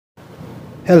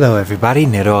Hello everybody,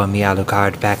 Nero and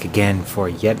Alucard back again for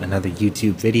yet another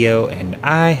YouTube video, and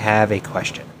I have a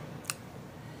question.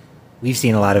 We've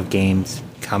seen a lot of games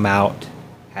come out,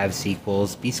 have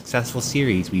sequels, be successful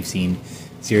series. We've seen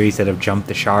series that have jumped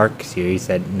the shark, series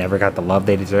that never got the love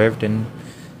they deserved, and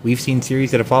we've seen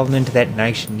series that have fallen into that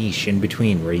nice niche in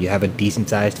between where you have a decent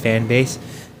sized fan base,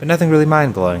 but nothing really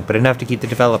mind-blowing, but enough to keep the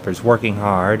developers working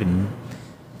hard and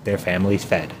their families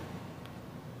fed.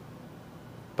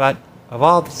 But of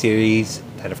all the series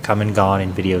that have come and gone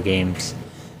in video games,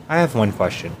 I have one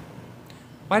question.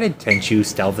 Why did Tenchu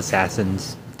Stealth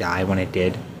Assassins die when it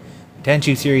did? The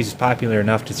Tenchu series is popular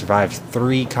enough to survive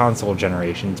 3 console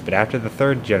generations, but after the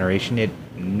 3rd generation it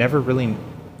never really...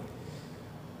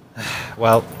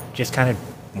 well, just kind of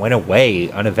went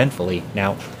away uneventfully.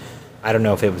 Now, I don't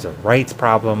know if it was a rights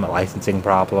problem, a licensing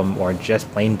problem, or just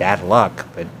plain bad luck,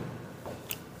 but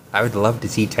I would love to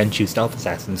see Tenchu Stealth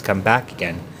Assassins come back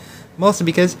again. Mostly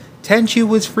because Tenchu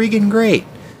was freaking great.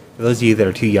 For those of you that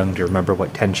are too young to remember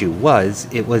what Tenchu was,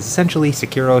 it was essentially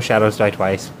Sekiro Shadows Die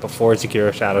Twice before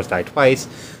Sekiro Shadows Die Twice,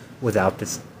 without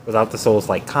the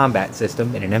Souls-like combat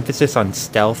system and an emphasis on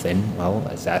stealth and, well,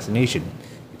 assassination.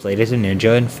 You played as a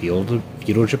ninja in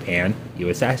feudal Japan, you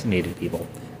assassinated people.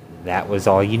 That was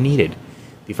all you needed.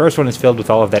 The first one is filled with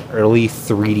all of that early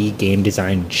 3D game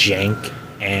design jank,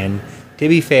 and to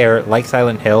be fair, like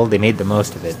Silent Hill, they made the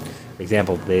most of it. For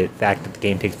example, the fact that the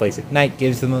game takes place at night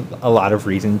gives them a lot of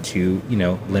reason to,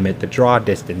 limit the draw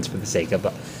distance for the sake of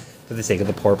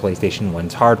the poor PlayStation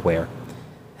 1's hardware.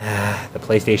 The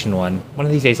PlayStation 1. One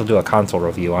of these days I'll do a console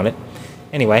review on it.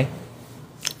 Anyway,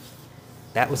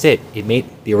 that was it.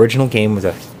 The original game was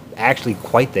actually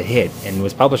quite the hit and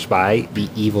was published by the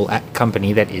evil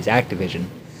company that is Activision.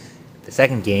 The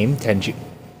second game,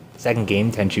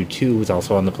 Tenchu 2, was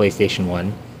also on the PlayStation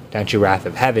 1. Tenchu Wrath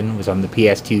of Heaven was on the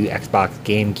PS2, Xbox,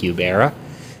 GameCube era.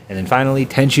 And then finally,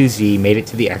 Tenchu Z made it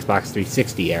to the Xbox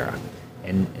 360 era.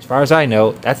 And as far as I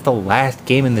know, that's the last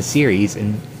game in the series,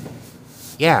 and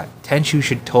yeah, Tenchu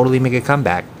should totally make a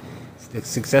comeback. The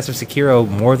success of Sekiro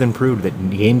more than proved that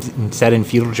games set in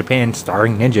feudal Japan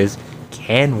starring ninjas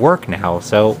can work now,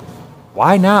 so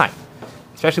why not?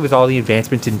 Especially with all the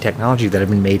advancements in technology that have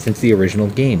been made since the original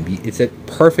game. It's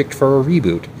perfect for a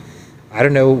reboot. I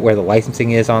don't know where the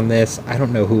licensing is on this. I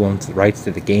don't know who owns the rights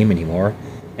to the game anymore.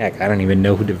 Heck, I don't even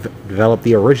know who developed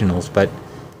the originals, but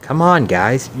come on,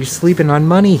 guys. You're sleeping on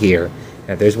money here.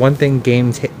 Now, if there's one thing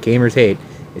gamers hate,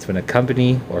 it's when a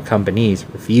company or companies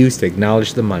refuse to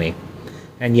acknowledge the money.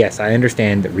 And yes, I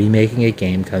understand that remaking a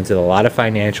game comes with a lot of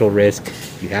financial risk.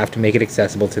 You have to make it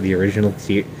accessible to the original,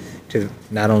 to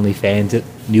not only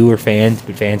newer fans,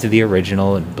 but fans of the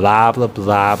original, and blah, blah,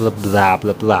 blah, blah, blah,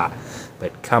 blah, blah.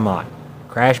 But come on.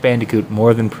 Crash Bandicoot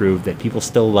more than proved that people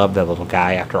still love that little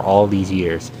guy after all these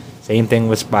years. Same thing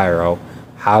with Spyro.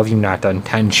 How have you not done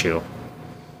Tenchu?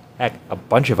 Heck, a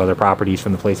bunch of other properties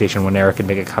from the PlayStation 1 era can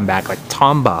make a comeback, like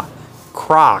Tomba,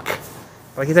 Croc.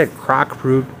 Like I said, Crash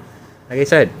proved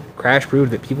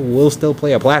that people will still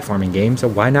play a platforming game, so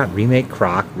why not remake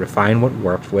Croc, refine what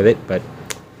worked with it, but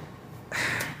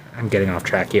I'm getting off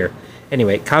track here.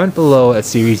 Anyway, comment below a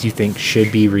series you think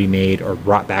should be remade or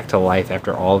brought back to life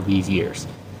after all of these years.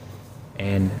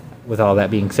 And with all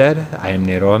that being said, I am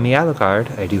Nero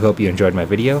Alucard. I do hope you enjoyed my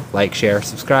video. Like, share,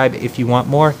 subscribe if you want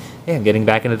more. Hey, I'm getting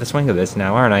back into the swing of this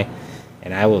now, aren't I?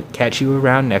 And I will catch you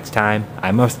around next time.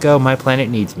 I must go. My planet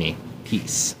needs me.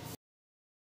 Peace.